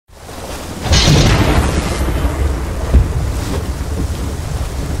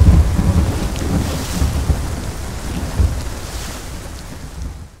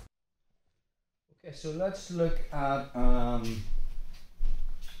so let's look at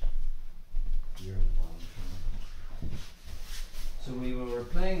so we were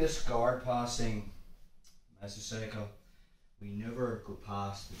playing this guard passing mesocycle. We never go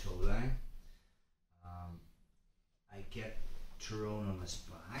past the toe line. I get Tyrone on his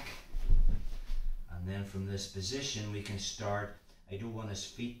back, and then from this position we can start. I don't want his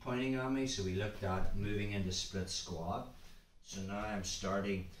feet pointing at me, so we looked at moving into split squat. So now I'm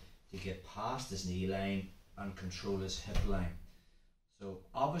starting to get past his knee line and control his hip line. So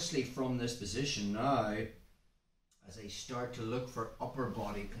obviously from this position now, as I start to look for upper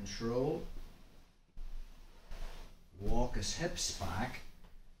body control, walk his hips back,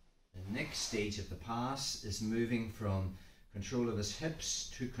 the next stage of the pass is moving from control of his hips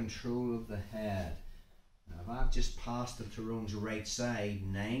to control of the head. Now if I've just passed the Tyrone's right side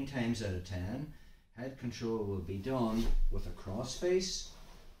 9 times out of 10, head control will be done with a cross face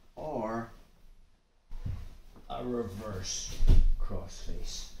or a reverse cross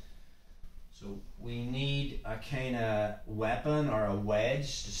face. So we need a kind of weapon or a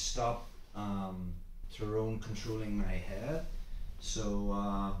wedge to stop Tyrone controlling my head.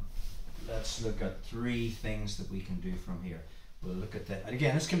 So let's look at 3 things that we can do from here. We'll look at that. And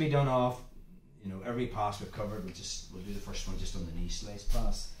again, this can be done off, you know, every pass we've covered. We'll do the first one just on the knee slice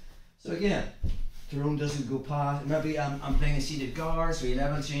pass. So again, Tyrone doesn't go past. Maybe I'm playing a seated guard, so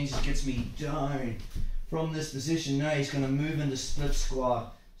 11 changes gets me down. From this position now he's going to move into split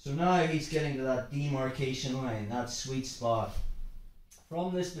squat. So now he's getting to that demarcation line, that sweet spot.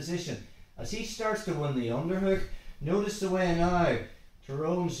 From this position, as he starts to win the underhook, notice the way now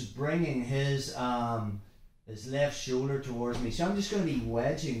Tyrone's bringing his left shoulder towards me. So I'm just going to be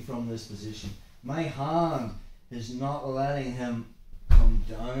wedging from this position. My hand is not letting him come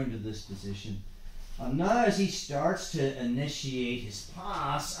down to this position. And now as he starts to initiate his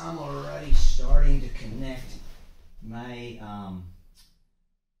pass, I'm already starting to connect my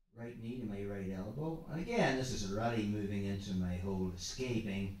right knee to my right elbow. And again, this is already moving into my hold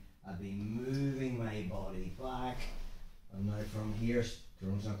escaping. I'll be moving my body back. And now from here,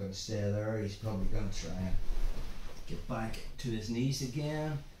 Tyrone's not going to stay there. He's probably going to try and get back to his knees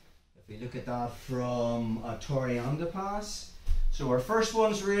again. If we look at that from a Torianda pass. So our first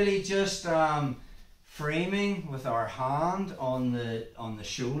one's really just framing with our hand on the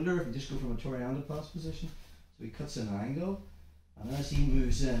shoulder. If we just go from a Torianda pass position. So he cuts an angle. And as he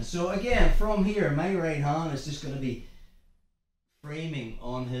moves in. So again, from here, my right hand is just going to be framing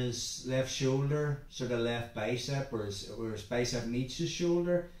on his left shoulder, sort of left bicep, where his bicep meets his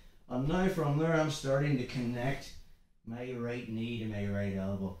shoulder. And now from there, I'm starting to connect my right knee to my right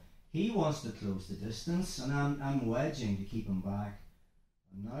elbow. He wants to close the distance, and I'm wedging to keep him back.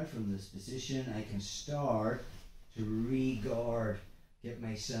 And now from this position, I can start to re-guard, get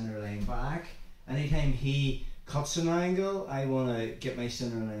my center line back. Anytime he cuts an angle, I want to get my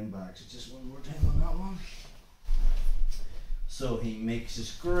center line back. So just one more time on that one. So he makes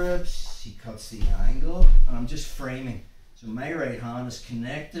his grips, he cuts the angle, and I'm just framing. So my right hand is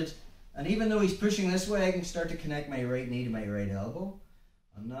connected, and even though he's pushing this way, I can start to connect my right knee to my right elbow.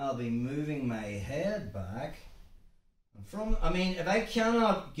 And now I'll be moving my head back. And from, I mean, if I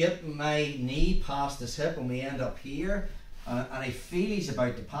cannot get my knee past his hip when we end up here, and I feel he's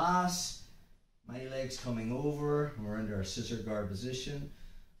about to pass, my leg's coming over, and we're under a scissor guard position.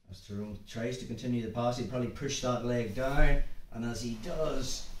 As Tyrone tries to continue the pass, he'll probably push that leg down, and as he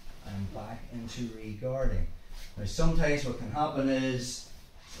does, I'm back into re-guarding. Now sometimes what can happen is,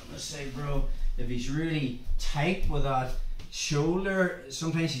 so I'm going to say, bro, if he's really tight with that shoulder,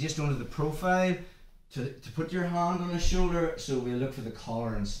 sometimes you just don't have the profile to put your hand on his shoulder, so we'll look for the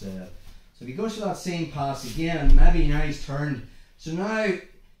collar instead. So if he goes for that same pass again, maybe now he's turned. So now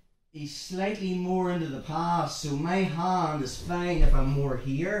he's slightly more into the pass, so my hand is fine if I'm more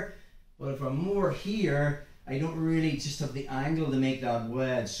here, but if I'm more here, I don't really just have the angle to make that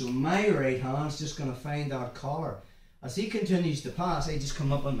wedge. So my right hand's just going to find that collar. As he continues to pass, I just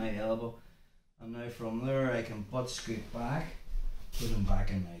come up on my elbow, and now from there I can butt scoot back, put him back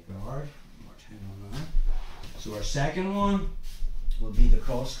in my guard. One more time on that. So our second one will be the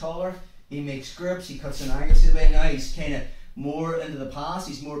cross collar. He makes grips, he cuts an angle. See the way now he's kind of more into the pass,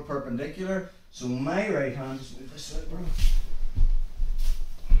 he's more perpendicular. So my right hand, just move this way, bro.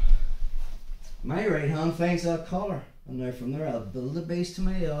 My right hand finds that collar. And now from there I'll build the base to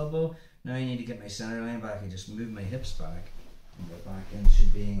my elbow. Now I need to get my center line back and just move my hips back. And get back into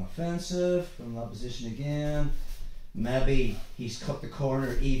being offensive from that position again. Maybe he's cut the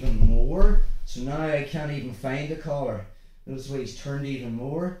corner even more. So now I can't even find the collar. Notice the way he's turned even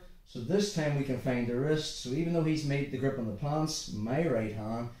more. So this time we can find the wrist. So even though he's made the grip on the pants, my right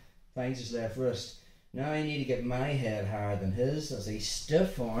hand finds his left wrist. Now I need to get my head higher than his as a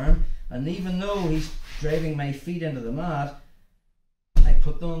stiff arm, and even though he's driving my feet into the mat, I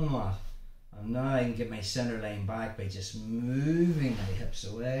put them on the mat. And now I can get my centre line back by just moving my hips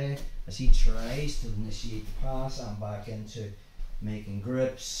away as he tries to initiate the pass. I'm back into making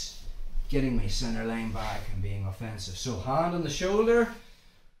grips, getting my centre line back and being offensive. So hand on the shoulder,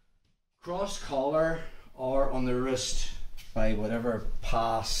 cross collar, or on the wrist by whatever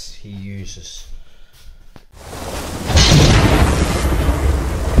pass he uses.